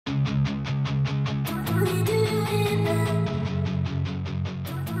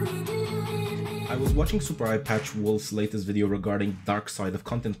I was watching Super Eye Patch Wolf's latest video regarding dark side of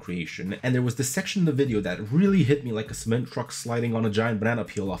content creation, and there was this section in the video that really hit me like a cement truck sliding on a giant banana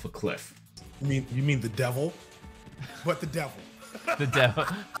peel off a cliff. You mean the devil? But the devil. The devil.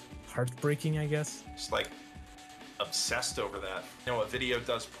 Heartbreaking, I guess. Just like obsessed over that. You know, a video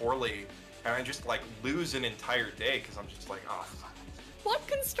does poorly, and I just like lose an entire day because I'm just like, oh. What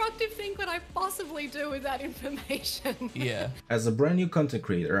constructive thing could I possibly do with that information? Yeah. As a brand new content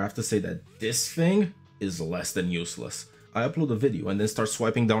creator, I have to say that this thing is less than useless. I upload a video and then start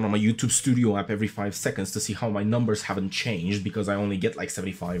swiping down on my YouTube Studio app every 5 seconds to see how my numbers haven't changed because I only get like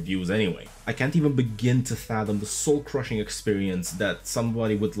 75 views anyway. I can't even begin to fathom the soul-crushing experience that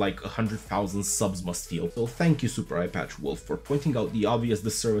somebody with like 100,000 subs must feel. So thank you, Super Eye Patch Wolf, for pointing out the obvious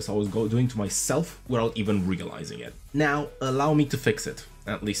disservice I was doing to myself without even realizing it. Now, allow me to fix it,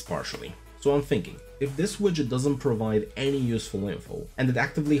 at least partially. So I'm thinking, if this widget doesn't provide any useful info and it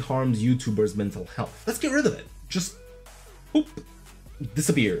actively harms YouTubers' mental health, let's get rid of it. Just boop,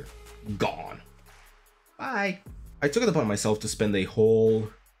 disappear, gone. Bye. I took it upon myself to spend a whole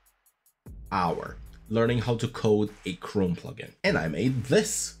hour learning how to code a Chrome plugin. And I made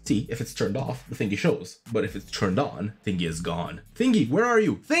this. See, if it's turned off, the thingy shows. But if it's turned on, thingy is gone. Thingy, where are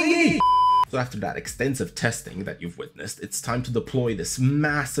you? Thingy! So after that extensive testing that you've witnessed, it's time to deploy this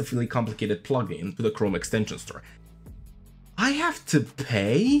massively complicated plugin to the Chrome extension store. I have to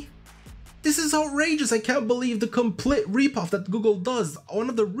pay? This is outrageous. I can't believe the complete ripoff that Google does. One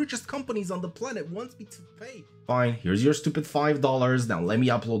of the richest companies on the planet wants me to pay. Fine, here's your stupid $5. Now let me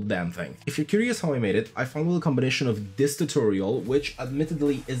upload the damn thing. If you're curious how I made it, I found a combination of this tutorial, which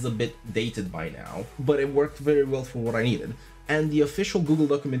admittedly is a bit dated by now, but it worked very well for what I needed, and the official Google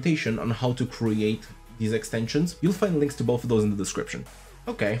documentation on how to create these extensions. You'll find links to both of those in the description.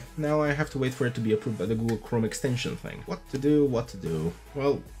 Okay, now I have to wait for it to be approved by the Google Chrome extension thing. What to do?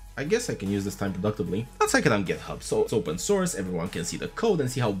 Well, I guess I can use this time productively. Let's take it on GitHub, so it's open source, everyone can see the code and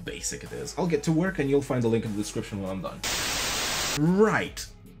see how basic it is. I'll get to work and you'll find the link in the description when I'm done. Right,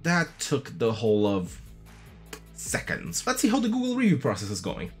 that took the whole of seconds. Let's see how the Google review process is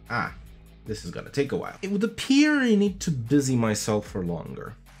going. This is gonna take a while. It would appear I need to busy myself for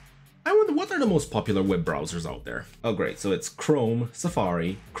longer. I wonder what are the most popular web browsers out there. Oh great, so it's Chrome,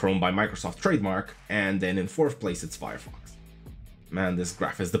 Safari, Chrome by Microsoft trademark, and then in 4th place it's Firefox. Man, this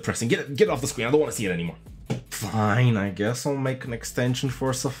graph is depressing. Get it off the screen, I don't want to see it anymore. Fine, I guess I'll make an extension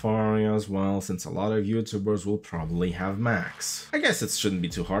for Safari as well, since a lot of YouTubers will probably have Macs. I guess it shouldn't be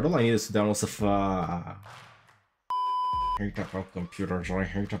too hard, all I need is to download Safari. I hate Apple computers, I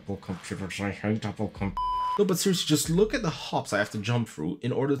hate Apple computers, I hate Apple computers. No, but seriously, just look at the hops I have to jump through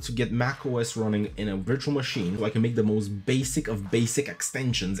in order to get macOS running in a virtual machine so I can make the most basic of basic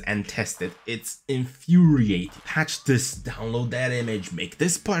extensions and test it. It's infuriating. Patch this, download that image, make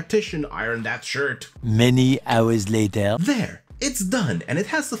this partition, iron that shirt. Many hours later. There, it's done, and it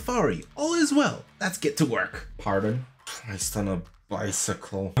has Safari. All is well. Let's get to work. Pardon? Christ on a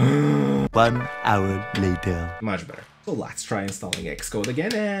bicycle. 1 hour later. Much better. So let's try installing Xcode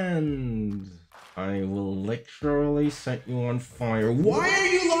again, and I will literally set you on fire. Why are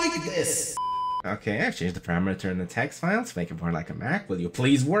you like this? Okay, I've changed the parameter in the text file to make it more like a Mac. Will you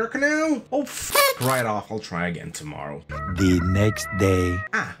please work now? Oh, f right off. I'll try again tomorrow. The next day.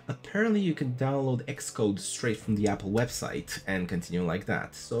 Apparently you can download Xcode straight from the Apple website and continue like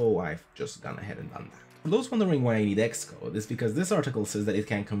that. So I've just gone ahead and done that. For those wondering why I need Xcode, it's because this article says that it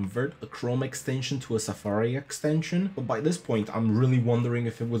can convert a Chrome extension to a Safari extension, but by this point I'm really wondering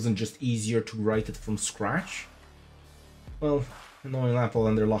if it wasn't just easier to write it from scratch. Well, knowing Apple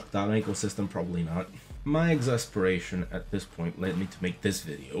and their lockdown ecosystem, probably not. My exasperation at this point led me to make this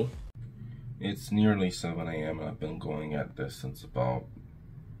video. It's nearly 7 AM and I've been going at this since about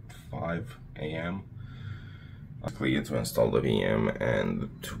 5 AM. Basically, to install the VM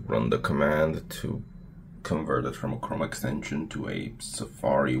and to run the command to convert it from a Chrome extension to a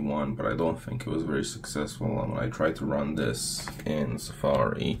Safari one, but I don't think it was very successful. And when I tried to run this in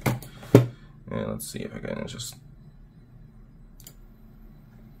Safari, and let's see if I can just...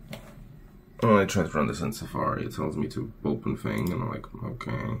 When I try to run this in Safari, it tells me to open thing, and I'm like,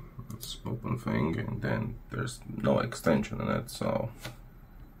 okay, let's open thing, and then there's no extension in it, so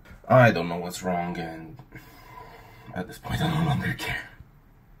I don't know what's wrong, and at this point I no longer care.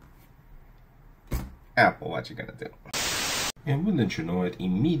 Apple, what you gonna do? And wouldn't you know it,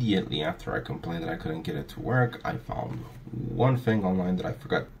 immediately after I complained that I couldn't get it to work, I found one thing online that I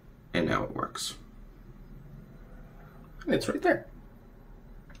forgot, and now it works. And it's right there.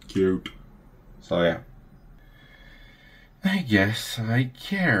 Cute. So yeah, I guess I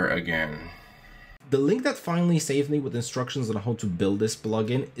care again. The link that finally saved me with instructions on how to build this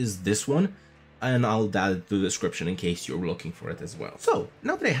plugin is this one. and I'll add it to the description in case you're looking for it as well. So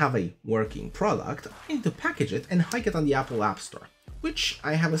now that I have a working product, I need to package it and hike it on the Apple App Store, which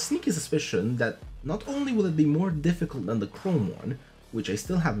I have a sneaky suspicion that not only will it be more difficult than the Chrome one, which I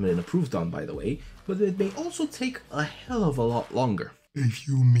still haven't been approved on by the way, but it may also take a hell of a lot longer. A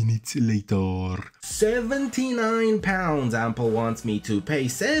few minutes later. £79 Apple wants me to pay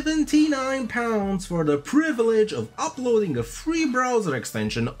 £79 for the privilege of uploading a free browser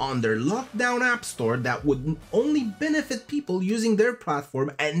extension on their lockdown app store that would only benefit people using their platform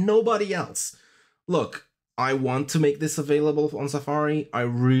and nobody else. Look, I want to make this available on Safari, I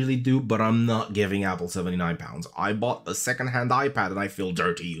really do, but I'm not giving Apple £79. I bought a second-hand iPad and I feel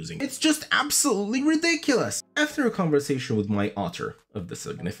dirty using it. It's just absolutely ridiculous. After a conversation with my author of the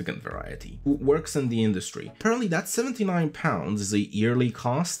significant variety, who works in the industry, apparently that £79 is a yearly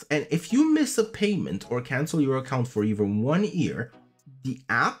cost, and if you miss a payment or cancel your account for even 1 year, the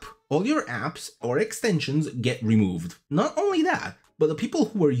app, all your apps or extensions get removed. Not only that, but the people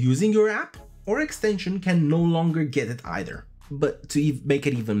who are using your app or extension can no longer get it either. But to make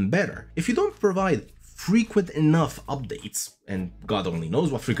it even better, if you don't provide frequent enough updates, and God only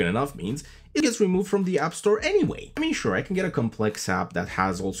knows what frequent enough means, it gets removed from the App Store anyway. I mean, sure, I can get a complex app that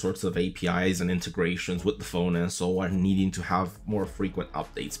has all sorts of APIs and integrations with the phone and so on, needing to have more frequent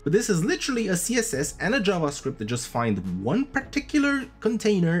updates. But this is literally a CSS and a JavaScript that just find one particular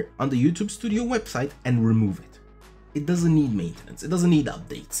container on the YouTube Studio website and remove it. It doesn't need maintenance, it doesn't need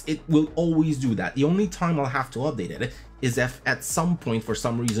updates, it will always do that. The only time I'll have to update it is if at some point for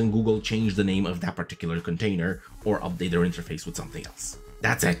some reason Google changed the name of that particular container or update their interface with something else.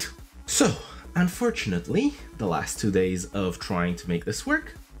 That's it. So, unfortunately, the last 2 days of trying to make this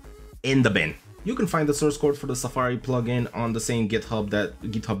work, in the bin. You can find the source code for the Safari plugin on the same GitHub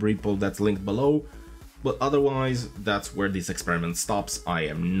repo that's linked below. But otherwise, that's where this experiment stops. I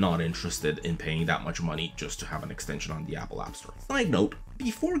am not interested in paying that much money just to have an extension on the Apple App Store. Side note,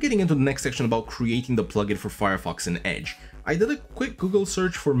 before getting into the next section about creating the plugin for Firefox and Edge, I did a quick Google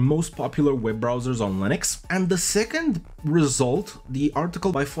search for most popular web browsers on Linux, and the second result, the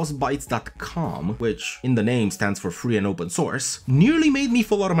article by fuzzbytes.com, which in the name stands for free and open source, nearly made me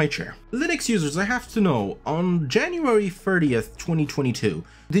fall out of my chair. Linux users, I have to know, on January 30th, 2022,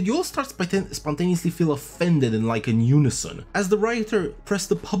 did you all start spontaneously feel offended and like in unison as the writer pressed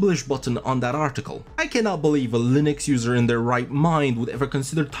the publish button on that article? I cannot believe a Linux user in their right mind would ever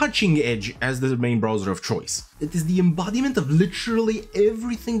consider touching Edge as their main browser of choice. It is the embodiment of literally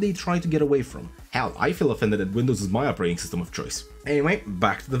everything they try to get away from. Hell, I feel offended that Windows is my operating system of choice. Anyway,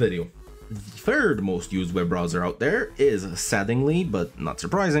 back to the video. The third most used web browser out there is, sadly, but not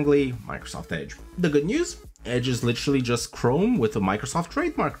surprisingly, Microsoft Edge. The good news? Edge is literally just Chrome with a Microsoft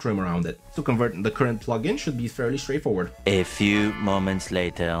trademark trim around it. To convert the current plugin should be fairly straightforward. A few moments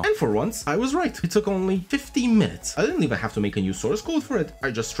later. And for once, I was right. It took only 15 minutes. I didn't even have to make a new source code for it. I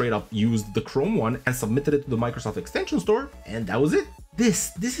just straight up used the Chrome one and submitted it to the Microsoft Extension Store, and that was it.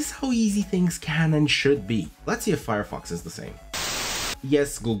 This is how easy things can and should be. Let's see if Firefox is the same.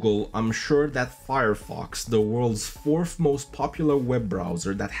 Yes, Google, I'm sure that Firefox, the world's 4th most popular web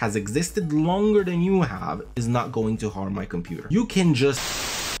browser that has existed longer than you have, is not going to harm my computer. You can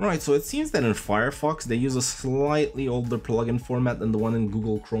just... Right, so it seems that in Firefox, they use a slightly older plugin format than the one in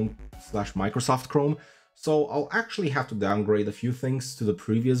Google Chrome / Microsoft Chrome. So I'll actually have to downgrade a few things to the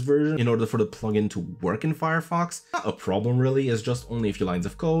previous version in order for the plugin to work in Firefox. Not a problem really, it's just only a few lines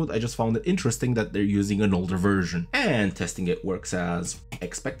of code. I just found it interesting that they're using an older version. And testing it works as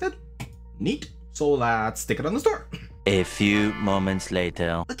expected. Neat. So let's stick it on the store. A few moments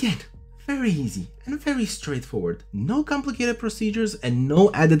later. Again, very easy and very straightforward. No complicated procedures and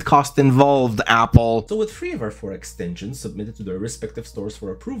no added cost involved, Apple. So with 3 of our 4 extensions submitted to their respective stores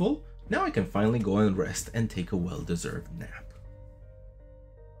for approval, now I can finally go and rest and take a well-deserved nap.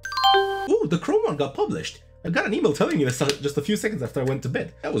 Ooh, the Chrome one got published. I got an email telling me this just a few seconds after I went to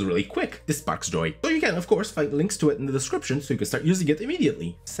bed. That was really quick. This sparks joy. So you can, of course, find links to it in the description so you can start using it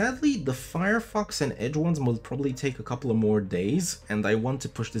immediately. Sadly, the Firefox and Edge ones will probably take a couple of more days, and I want to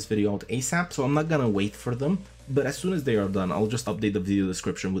push this video out ASAP, so I'm not gonna wait for them. But as soon as they are done, I'll just update the video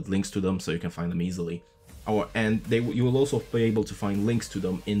description with links to them so you can find them easily. Oh, and you will also be able to find links to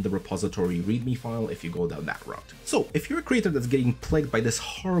them in the repository README file if you go down that route. So, if you're a creator that's getting plagued by this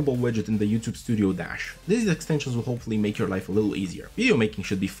horrible widget in the YouTube Studio Dash, these extensions will hopefully make your life a little easier. Video making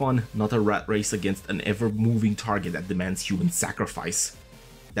should be fun, not a rat race against an ever-moving target that demands human sacrifice.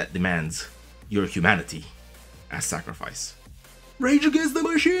 That demands your humanity as sacrifice. Rage against the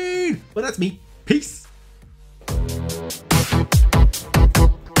machine! But that's me. Peace!